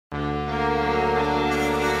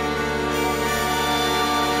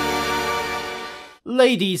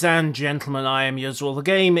Ladies and gentlemen, I am Yuzral. The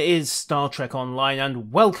game is Star Trek Online,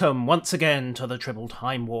 and welcome once again to the Tribble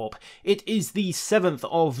Timewarp. It is the 7th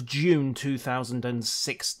of June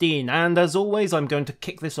 2016, and as always I'm going to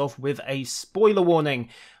kick this off with a spoiler warning.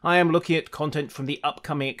 I am looking at content from the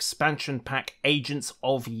upcoming expansion pack Agents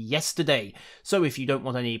of Yesterday, so if you don't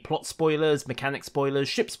want any plot spoilers, mechanic spoilers,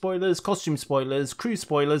 ship spoilers, costume spoilers, crew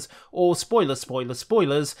spoilers, or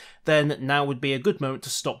spoilers, then now would be a good moment to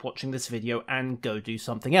stop watching this video and go do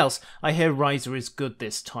something else. I hear Riser is good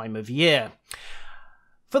this time of year.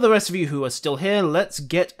 For the rest of you who are still here, let's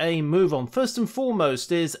get a move on. First and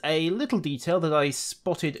foremost is a little detail that I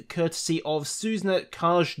spotted courtesy of Susan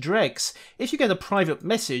Kaj-Drex. If you get a private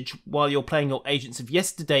message while you're playing your Agents of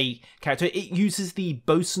Yesterday character, it uses the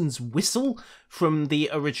bosun's whistle from the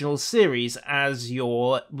original series as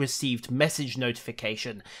your received message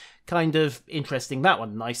notification. Kind of interesting, that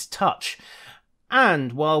one. Nice touch.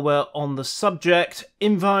 And while we're on the subject,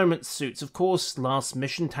 environment suits, of course, last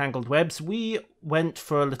mission, Tangled Webs, we went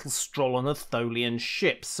for a little stroll on a Tholian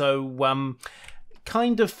ship, so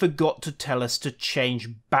kind of forgot to tell us to change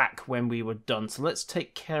back when we were done, so let's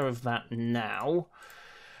take care of that now.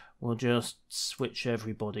 We'll just switch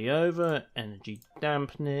everybody over. Energy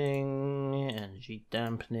dampening, energy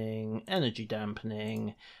dampening, energy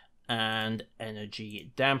dampening, and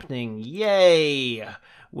energy dampening. Yay!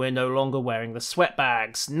 We're no longer wearing the sweat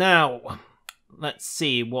bags. Now, let's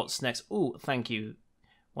see what's next. Ooh, thank you.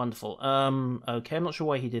 Wonderful. Okay, I'm not sure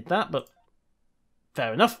why he did that, but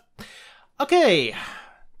fair enough. Okay,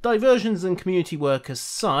 diversions and community work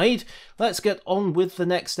aside, let's get on with the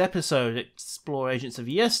next episode. Explore Agents of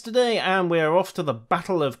Yesterday, and we're off to the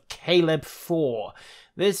Battle of Caleb 4.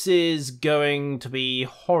 This is going to be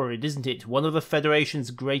horrid, isn't it? One of the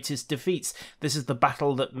Federation's greatest defeats. This is the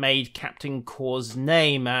battle that made Captain Kor's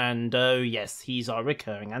name, and oh yes, he's our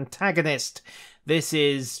recurring antagonist. This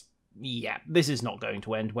is not going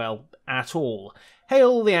to end well at all.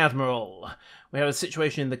 Hail the Admiral! We have a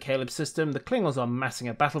situation in the Caleb system. The Klingons are massing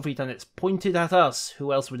a battle fleet and it's pointed at us.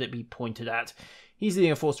 Who else would it be pointed at? He's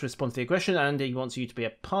leading a force to respond to the aggression and he wants you to be a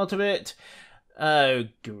part of it. Oh,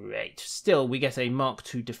 great. Still, we get a Mark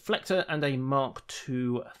II deflector and a Mark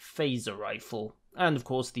II phaser rifle. And, of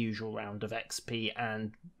course, the usual round of XP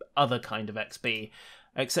and other kind of XP.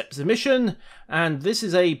 Accepts the mission, and this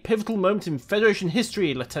is a pivotal moment in Federation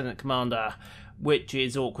history, Lieutenant Commander. Which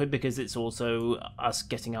is awkward because it's also us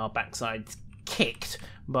getting our backsides kicked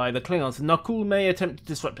by the Klingons. Nakul may attempt to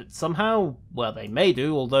disrupt it somehow. Well, they may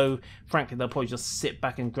do, although, frankly, they'll probably just sit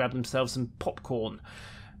back and grab themselves some popcorn.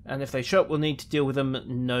 And if they show up, we'll need to deal with them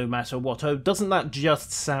no matter what. Oh, doesn't that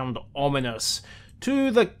just sound ominous? To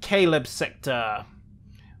the Caleb sector,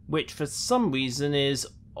 which for some reason is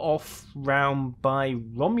off round by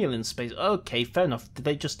Romulan space. Okay, fair enough. Did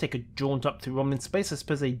they just take a jaunt up through Romulan space? I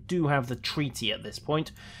suppose they do have the treaty at this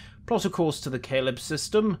point. Plot a course to the Caleb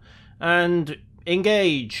system, and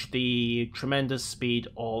engage the tremendous speed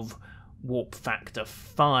of warp factor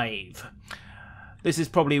 5. This is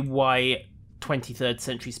probably why 23rd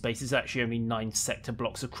century space is actually only 9 sector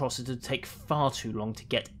blocks across. It would take far too long to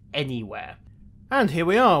get anywhere. And here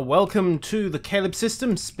we are. Welcome to the Caleb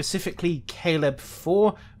system, specifically Caleb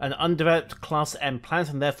 4, an undeveloped Class M planet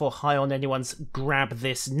and therefore high on anyone's grab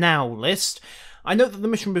this now list. I note that the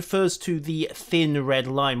mission refers to the Thin Red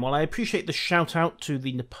Line. While I appreciate the shout out to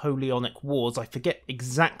the Napoleonic Wars, I forget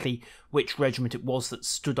exactly which regiment it was that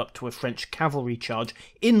stood up to a French cavalry charge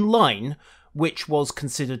in line, which was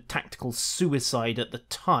considered tactical suicide at the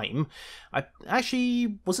time. Was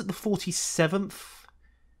it the 47th?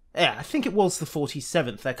 Yeah, I think it was the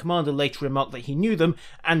 47th. Their commander later remarked that he knew them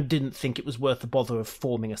and didn't think it was worth the bother of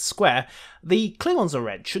forming a square. The Klingons are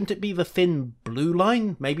red. Shouldn't it be the Thin Blue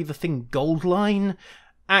Line? Maybe the Thin Gold Line?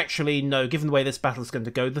 Actually, no. Given the way this battle is going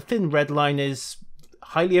to go, the Thin Red Line is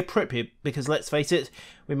highly appropriate because, let's face it,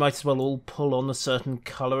 we might as well all pull on a certain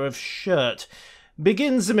colour of shirt.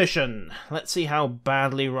 Begins the mission. Let's see how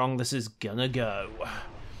badly wrong this is gonna go.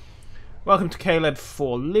 Welcome to Caleb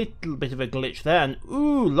 4. Little bit of a glitch there, and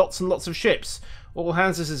ooh, lots and lots of ships. All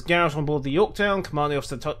hands, this is Garrett on board the Yorktown. Commanding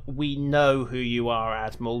officer, we know who you are,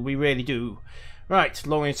 Admiral. We really do. Right,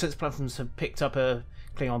 long-range sensor platforms have picked up a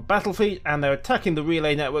Klingon battle fleet, and they're attacking the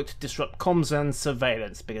relay network to disrupt comms and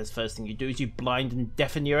surveillance, because first thing you do is you blind and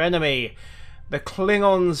deafen your enemy. The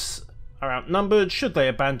Klingons are outnumbered. Should they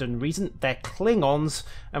abandon reason? They're Klingons,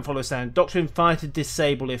 and follow standard doctrine. Fire to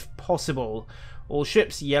disable if possible. All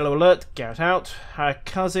ships, yellow alert, Garrett out.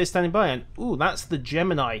 Harekaze standing by, and ooh, that's the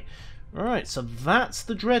Gemini. Alright, so that's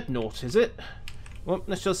the Dreadnought, is it? Well,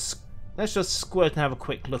 let's just squirt and have a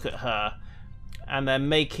quick look at her. And they're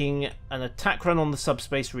making an attack run on the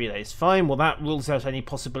subspace relays. Fine, well that rules out any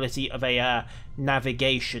possibility of a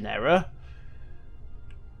navigation error.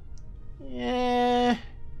 Yeah.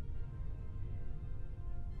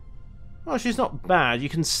 Well, she's not bad. You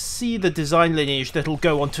can see the design lineage that'll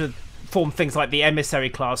go on to form things like the emissary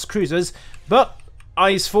class cruisers. But,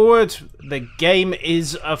 eyes forward, the game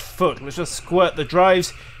is afoot. Let's just squirt the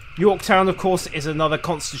drives. Yorktown, of course, is another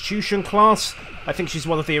Constitution class. I think she's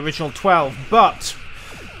one of the original 12, but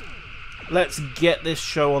let's get this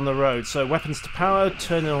show on the road. So, weapons to power,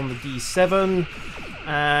 turn it on the D7,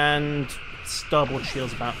 and starboard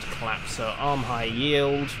shield's about to collapse. So, arm high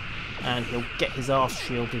yield, and he'll get his aft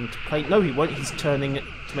shield into play. No, he won't. He's turning it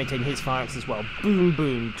to maintain his fire axe as well. Boom,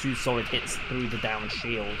 boom, 2 solid hits through the down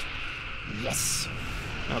shield. Yes.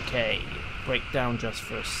 Okay, break down just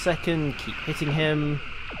for a second, keep hitting him.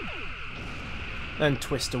 Then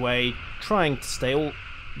twist away, trying to stay all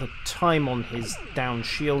the time on his down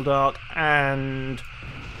shield arc, and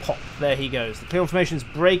pop, there he goes. The Klingon formation's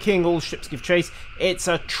breaking, all ships give chase. It's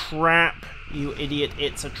a trap, you idiot,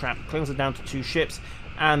 it's a trap. Klingons are down to 2 ships,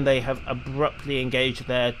 and they have abruptly engaged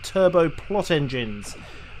their turbo plot engines.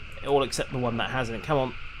 All except the one that hasn't. Come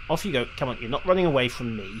on, off you go. Come on, you're not running away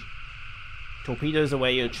from me. Torpedoes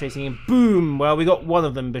away, you're chasing him. Boom! Well, we got one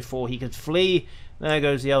of them before he could flee. There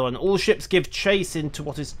goes the other one. All ships give chase into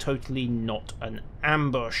what is totally not an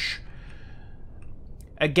ambush.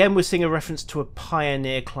 Again, we're seeing a reference to a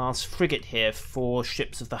Pioneer-class frigate here for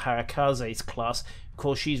ships of the Harekaze class. Of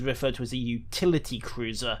course, she's referred to as a utility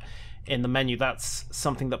cruiser in the menu. That's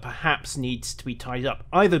something that perhaps needs to be tied up,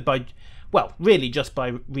 either by, well, really just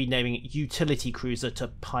by renaming it utility cruiser to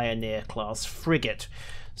Pioneer-class frigate.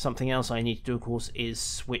 Something else I need to do, of course, is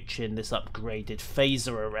switch in this upgraded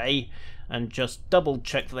phaser array and just double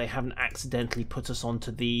check that they haven't accidentally put us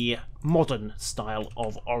onto the modern style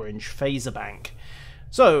of orange phaser bank.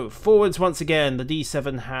 So, forwards once again, the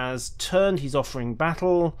D7 has turned, he's offering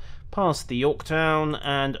battle, past the Yorktown,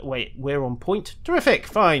 and wait, we're on point? Terrific,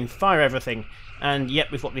 fine, fire everything. And yet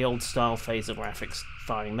we've got the old style phaser graphics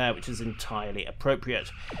firing there, which is entirely appropriate.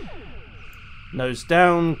 Nose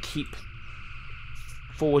down, keep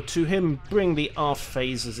forward to him, bring the aft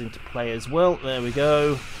phasers into play as well, there we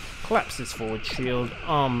go. Collapse this forward shield,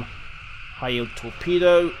 arm high yield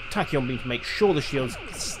torpedo, tachyon beam to make sure the shields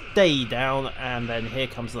stay down, and then here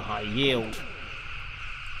comes the high yield.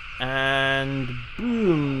 And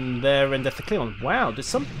boom, there endeth the Klingon. Wow,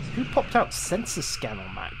 who popped out sensor scan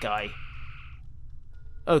on that guy?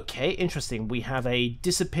 Okay, interesting. We have a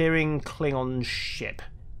disappearing Klingon ship.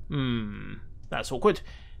 That's awkward.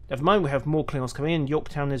 Never mind, we have more Klingons coming in.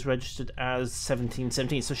 Yorktown is registered as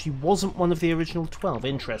 1717, so she wasn't one of the original 12.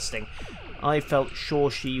 Interesting. I felt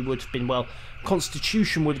sure she would have been, well,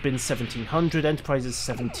 Constitution would have been 1700, Enterprise is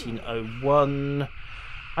 1701.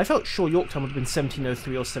 I felt sure Yorktown would have been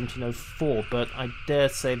 1703 or 1704, but I dare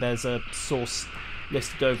say there's a source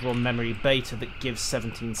listed over on Memory Beta that gives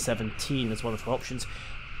 1717 as one of her options.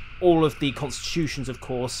 All of the Constitutions, of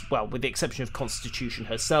course, well, with the exception of Constitution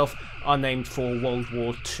herself, are named for World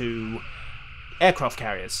War II aircraft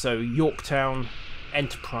carriers. So Yorktown,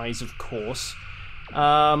 Enterprise, of course.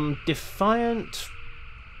 Defiant...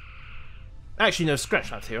 Actually, no,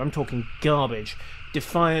 scratch that here. I'm talking garbage.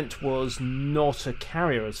 Defiant was not a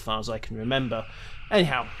carrier as far as I can remember.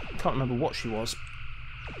 Anyhow, can't remember what she was.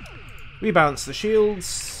 Rebalance the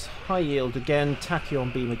shields. High yield again.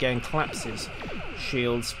 Tachyon beam again. Collapses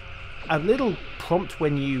shields. A little prompt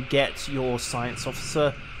when you get your science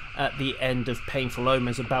officer at the end of Painful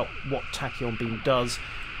Omens about what tachyon beam does.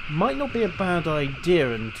 Might not be a bad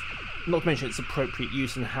idea, and not to mention its appropriate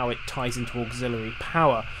use and how it ties into auxiliary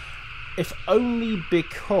power. If only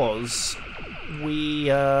because we...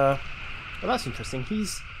 well, that's interesting.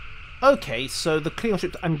 Okay, so the Klingon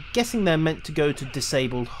ships, I'm guessing they're meant to go to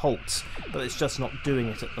disabled halts, but it's just not doing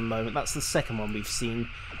it at the moment. That's the second one we've seen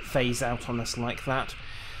phase out on us like that.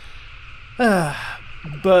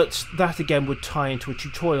 But that again would tie into a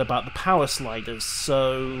tutorial about the power sliders,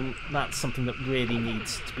 so that's something that really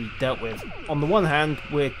needs to be dealt with. On the one hand,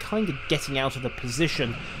 we're kind of getting out of the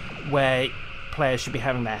position where players should be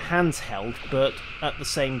having their hands held, but at the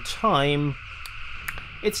same time,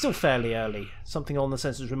 it's still fairly early. Something on the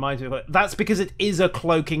sensors reminds me of it. That's because it is a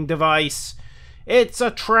cloaking device. It's a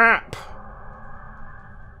trap.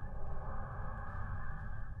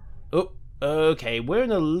 Oh, okay, we're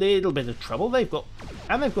in a little bit of trouble. They've got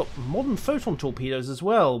modern photon torpedoes as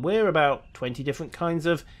well. We're about 20 different kinds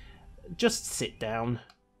of... Just sit down.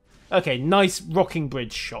 Okay, nice rocking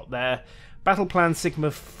bridge shot there. Battle Plan Sigma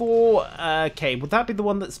 4. Okay, would that be the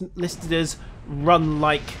one that's listed as run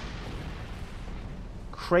like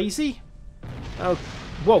crazy? Oh,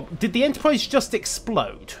 well, did the Enterprise just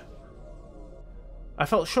explode? I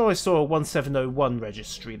felt sure I saw a 1701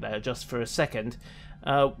 registry there just for a second.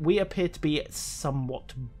 We appear to be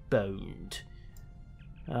somewhat boned.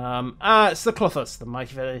 It's the Clothos, the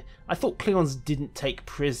mighty... I thought Klingons didn't take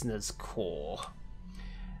prisoners, core.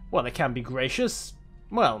 Well, they can be gracious.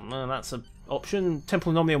 Well, that's an option.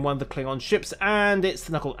 Temple Anomaly on one of the Klingon ships, and it's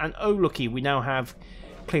the Knuckle. And oh, looky, we now have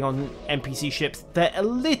Klingon NPC ships. They're a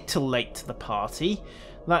little late to the party.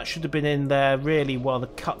 That should have been in there really while the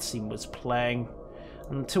cutscene was playing.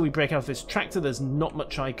 Until we break out of this tractor, there's not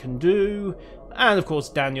much I can do. And of course,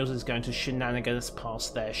 Daniels is going to shenanigan us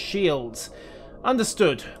past their shields.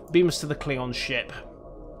 Understood. Beam us to the Klingon ship.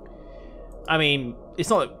 I mean, it's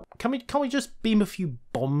not... Can't we just beam a few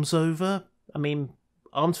bombs over? I mean,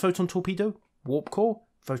 armed photon torpedo? Warp core?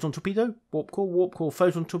 Photon torpedo? Warp core,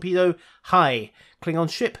 photon torpedo. Hi. Klingon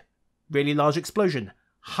ship. Really large explosion.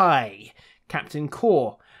 Hi. Captain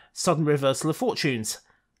core. Sudden reversal of fortunes.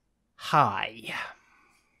 Hi.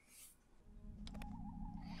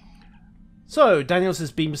 So, Daniels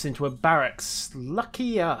has beamed us into a barracks.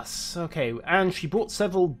 Lucky us. Okay, and she brought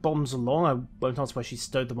several bombs along. I won't answer why she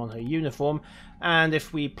stowed them on her uniform. And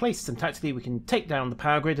if we place them tactically, we can take down the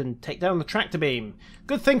power grid and take down the tractor beam.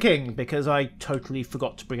 Good thinking, because I totally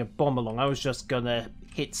forgot to bring a bomb along. I was just gonna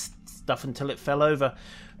hit stuff until it fell over.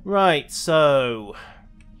 Right, so...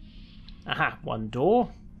 Aha, one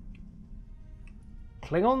door.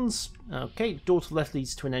 Klingons. Okay, door to the left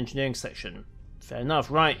leads to an engineering section. Fair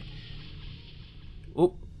enough, right.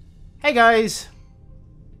 Oh, hey guys!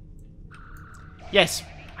 Yes,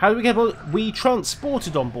 how did we get aboard? We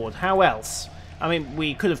transported on board, how else? I mean,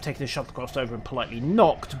 we could have taken the shuttlecraft over and politely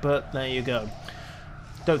knocked, but there you go.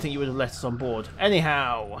 Don't think you would have let us on board.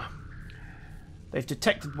 Anyhow, they've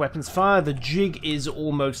detected weapons fire. The jig is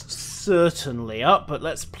almost certainly up, but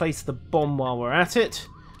let's place the bomb while we're at it.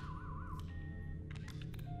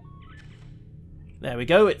 There we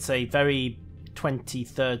go, it's a very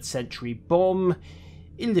 23rd century bomb.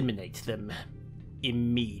 Eliminate them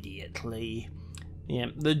immediately. Yeah,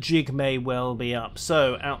 the jig may well be up.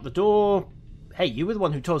 So, out the door. Hey, you were the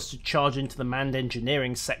one who told us to charge into the manned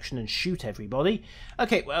engineering section and shoot everybody.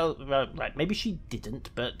 Okay, well, right, maybe she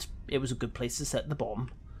didn't, but it was a good place to set the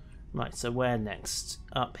bomb. Right, so where next?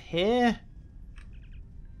 Up here?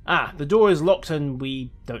 Ah, the door is locked and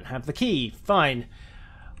we don't have the key. Fine.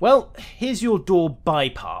 Well, here's your door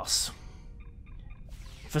bypass.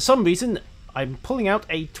 For some reason, I'm pulling out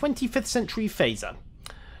a 25th century phaser.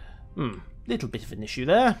 Little bit of an issue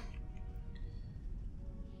there.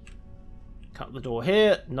 Cut the door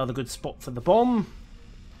here. Another good spot for the bomb.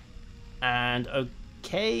 And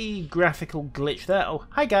okay, graphical glitch there. Oh,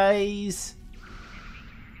 hi guys!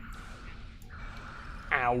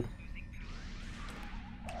 Ow.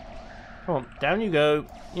 Come on, down you go.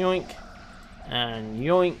 Yoink. And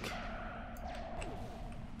yoink.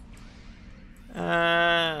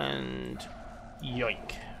 And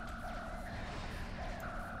yoink.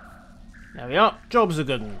 There we are. Job's a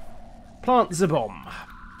good one. Plant the bomb.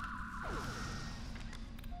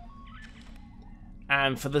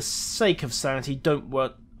 And for the sake of sanity, don't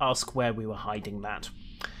ask where we were hiding that.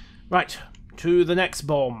 Right, to the next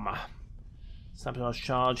bomb. Sabotage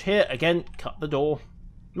charge here. Again, cut the door.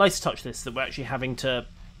 Nice touch this, that we're actually having to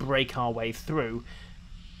break our way through.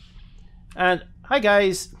 And, hi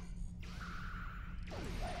guys!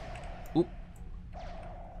 Oop.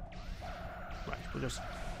 Right, we'll just...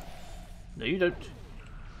 No, you don't.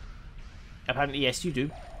 Apparently, yes, you do.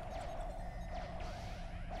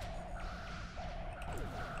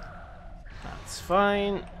 That's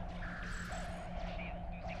fine.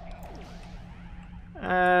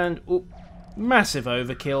 And, oop, massive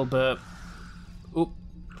overkill, but, oop,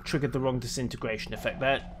 triggered the wrong disintegration effect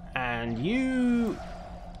there. And you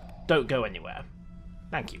don't go anywhere.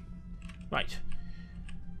 Thank you. Right.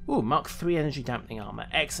 Ooh, Mark III energy dampening armor.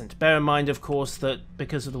 Excellent. Bear in mind, of course, that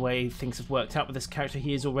because of the way things have worked out with this character,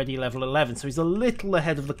 he is already level 11, so he's a little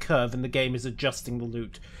ahead of the curve and the game is adjusting the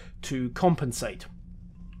loot to compensate.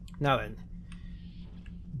 Now then.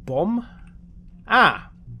 Bomb? Ah,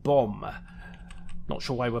 bomb. Not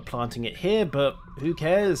sure why we're planting it here, but who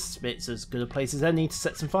cares? It's as good a place as any to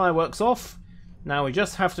set some fireworks off. Now we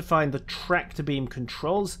just have to find the tractor beam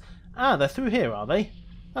controls. Ah, they're through here, are they?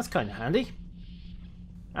 That's kind of handy.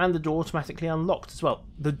 And the door automatically unlocked as well.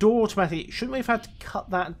 The door automatically... Shouldn't we have had to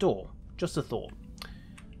cut that door? Just a thought.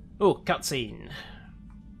 Oh, cutscene.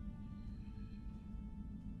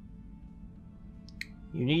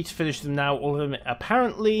 You need to finish them now, all of them.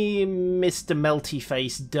 Apparently, Mr. Melty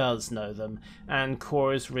Face does know them. And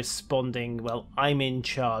Cora's responding, well, I'm in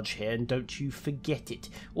charge here, and don't you forget it.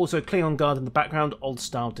 Also, Klingon guard in the background,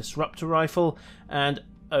 old-style disruptor rifle. And,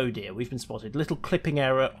 oh dear, we've been spotted. Little clipping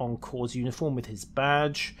error on Cora's uniform with his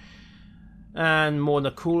badge. And more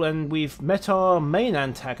Nakul, and we've met our main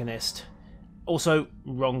antagonist. Also,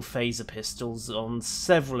 wrong phaser pistols on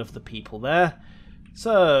several of the people there.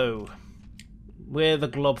 So... we're the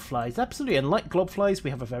globflies. Absolutely, and like globflies, we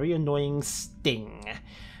have a very annoying sting.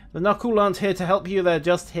 The Nakul aren't here to help you, they're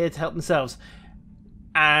just here to help themselves.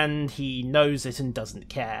 And he knows it and doesn't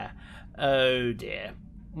care. Oh dear.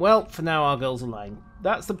 Well, for now our girls are lying.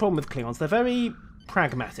 That's the problem with Klingons, they're very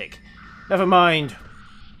pragmatic. Never mind.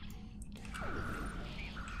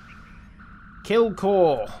 Kill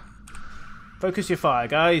core. Focus your fire,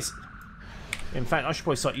 guys. In fact, I should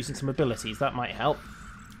probably start using some abilities, that might help.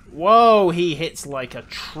 Whoa, he hits like a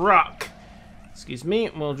truck. Excuse me,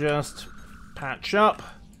 we'll just patch up.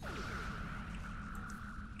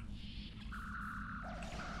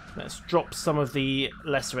 Let's drop some of the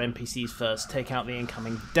lesser NPCs first, take out the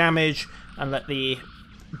incoming damage, and let the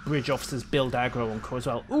bridge officers build aggro on core as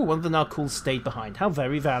well. Ooh, one of the Narkuls stayed behind. How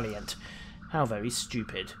very valiant. How very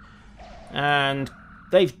stupid. And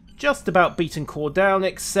they've just about beaten core down,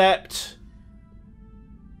 except...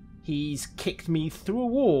 he's kicked me through a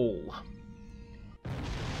wall.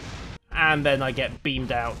 And then I get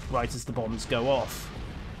beamed out right as the bombs go off.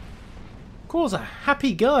 Core's a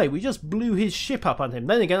happy guy. We just blew his ship up on him.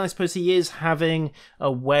 Then again, I suppose he is having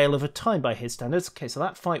a whale of a time by his standards. Okay, so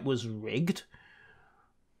that fight was rigged.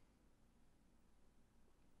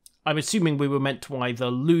 I'm assuming we were meant to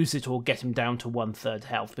either lose it or get him down to 1/3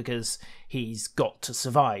 health, because he's got to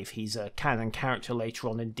survive. He's a canon character later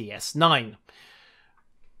on in DS9.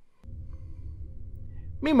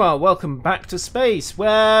 Meanwhile, welcome back to space,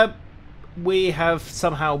 where we have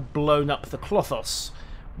somehow blown up the Klothos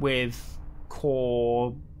with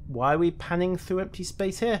core... why are we panning through empty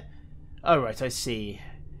space here? Oh right, I see.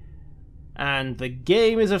 And the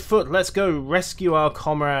game is afoot. Let's go rescue our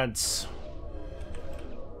comrades.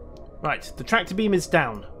 Right, the tractor beam is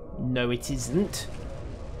down. No, it isn't.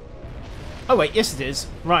 Oh wait, yes it is.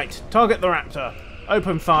 Right, target the raptor.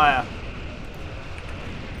 Open fire.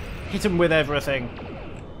 Hit him with everything.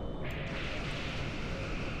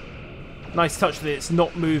 Nice touch that it's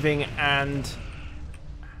not moving and...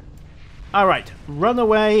 alright, run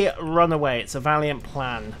away, run away. It's a valiant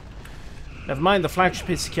plan. Never mind, the flagship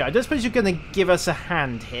is secure. I don't suppose you're going to give us a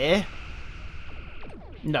hand here?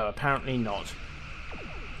 No, apparently not.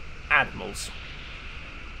 Admirals.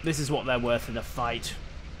 This is what they're worth in a fight.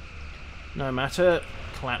 No matter.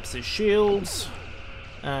 Collapse his shields.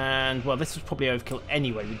 And, well, this was probably overkill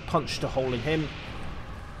anyway. We punched a hole in him.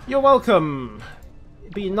 You're welcome!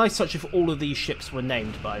 It'd be a nice touch if all of these ships were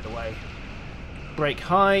named, by the way. Break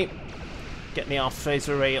high. Get the aft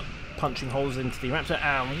phaser array punching holes into the raptor.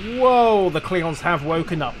 And, whoa! The Klingons have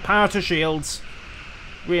woken up. Power to shields.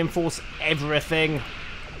 Reinforce everything.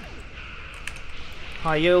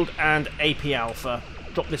 High yield and AP alpha.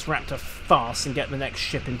 Drop this raptor fast and get the next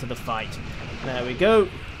ship into the fight. There we go.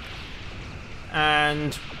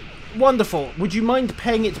 And wonderful. Would you mind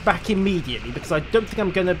paying it back immediately? Because I don't think I'm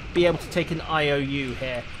going to be able to take an IOU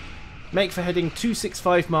here. Make for heading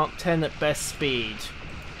 265 Mark 10 at best speed.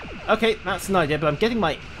 Okay, that's an idea, but I'm getting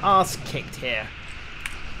my ass kicked here.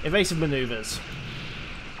 Evasive maneuvers.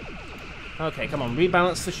 Okay, come on.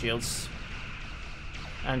 Rebalance the shields.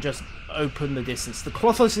 And just... open the distance. The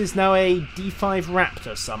Klothos is now a D5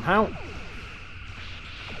 Raptor somehow.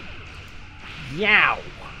 Yow!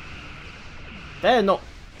 They're not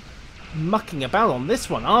mucking about on this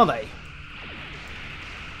one, are they?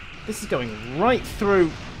 This is going right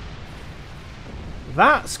through...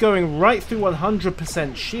 that's going right through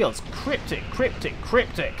 100% shields. Cryptic, cryptic,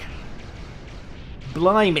 cryptic.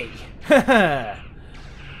 Blimey.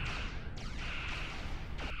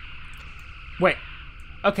 Wait.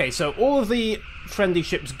 Okay, so all of the friendly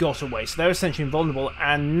ships got away, so they're essentially invulnerable,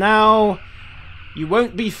 and now you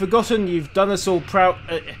won't be forgotten, you've done us all proud...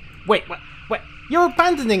 wait, you're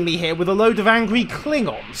abandoning me here with a load of angry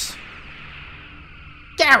Klingons?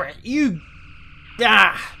 Garrett, you...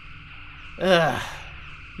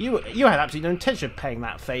 You had absolutely no intention of paying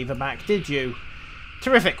that favour back, did you?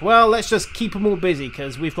 Terrific, well, let's just keep them all busy,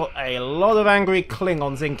 because we've got a lot of angry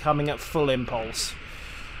Klingons incoming at full impulse.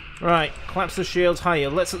 Right, collapse the shields, high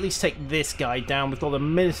yield. Let's at least take this guy down. We've got a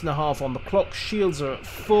minute and a half on the clock. Shields are at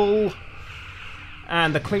full.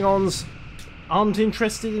 And the Klingons aren't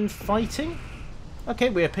interested in fighting?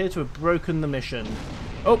 Okay, we appear to have broken the mission.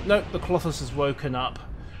 Oh, no, the Klothos has woken up.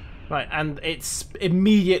 Right, and it's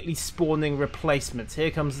immediately spawning replacements. Here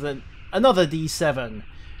comes another D7.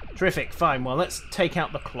 Terrific, fine. Well, let's take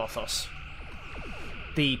out the Klothos.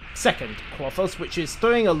 The second Klothos, which is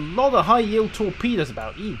throwing a lot of high-yield torpedoes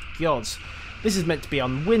about. Ye gods. This is meant to be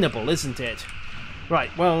unwinnable, isn't it?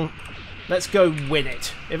 Right, well, let's go win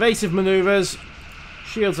it. Evasive manoeuvres.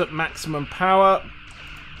 Shields at maximum power.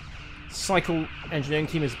 Cycle engineering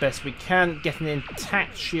team as best we can. Get an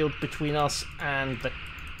intact shield between us and the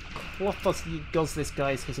Klothos. Ye gods, this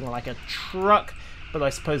guy's hitting like a truck. But I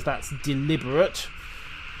suppose that's deliberate.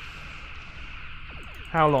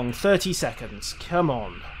 How long? 30 seconds. Come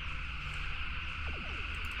on.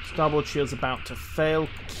 Starboard shield's about to fail.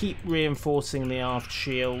 Keep reinforcing the aft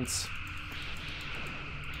shields.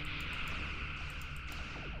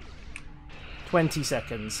 20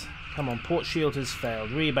 seconds. Come on, port shield has failed.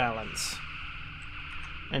 Rebalance.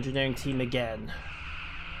 Engineering team again.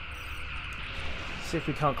 See if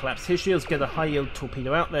we can't collapse his shields. Get a high-yield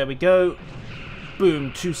torpedo out. There we go.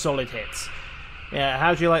 Boom, 2 solid hits. Yeah,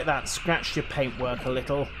 how do you like that? Scratched your paintwork a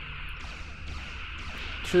little.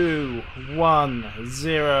 2, 1,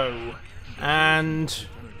 0, and...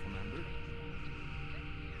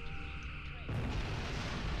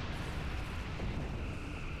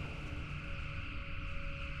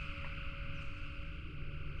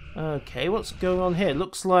 Okay, what's going on here?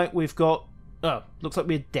 Looks like we've got... Oh, looks like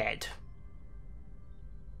we're dead.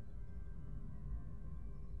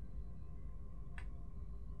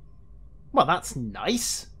 Well, that's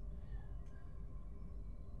nice.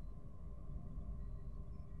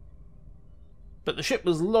 But the ship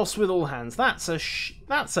was lost with all hands. That's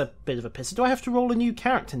a bit of a pisser. Do I have to roll a new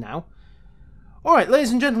character now? Alright, ladies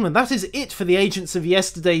and gentlemen, that is it for the Agents of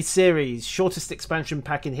Yesterday series. Shortest expansion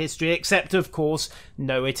pack in history, except, of course,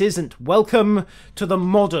 no it isn't. Welcome to the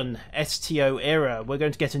modern STO era. We're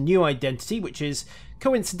going to get a new identity, which is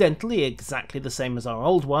coincidentally exactly the same as our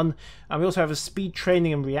old one. And we also have a speed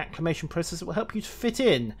training and reacclimation process that will help you to fit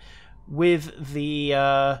in with the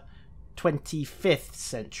 25th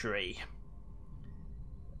century.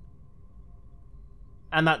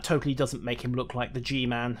 And that totally doesn't make him look like the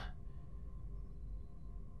G-Man.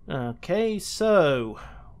 Okay, so,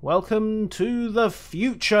 welcome to the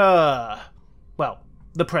future! Well,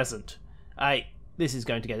 the present. This is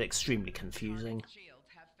going to get extremely confusing.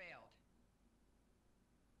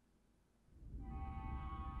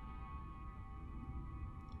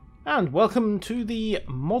 And welcome to the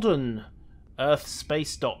modern Earth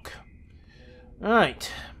space dock.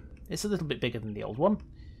 Right, it's a little bit bigger than the old one.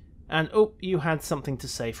 And, oh, you had something to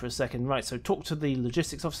say for a second. Right, so talk to the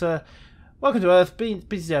logistics officer. Welcome to Earth,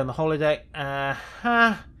 busy day on the holodeck.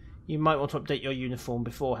 You might want to update your uniform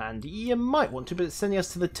beforehand. You might want to, but it's sending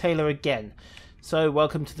us to the tailor again. So,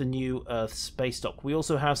 welcome to the new Earth space dock. We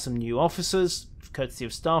also have some new officers, courtesy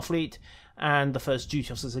of Starfleet, and the first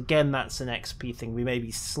duty officers. Again, that's an XP thing. We may be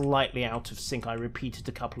slightly out of sync. I repeated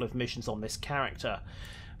a couple of missions on this character.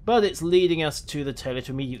 But it's leading us to the tailor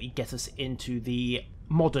to immediately get us into the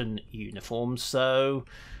modern uniforms, so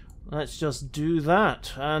let's just do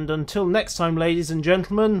that. And until next time, ladies and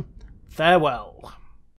gentlemen, farewell.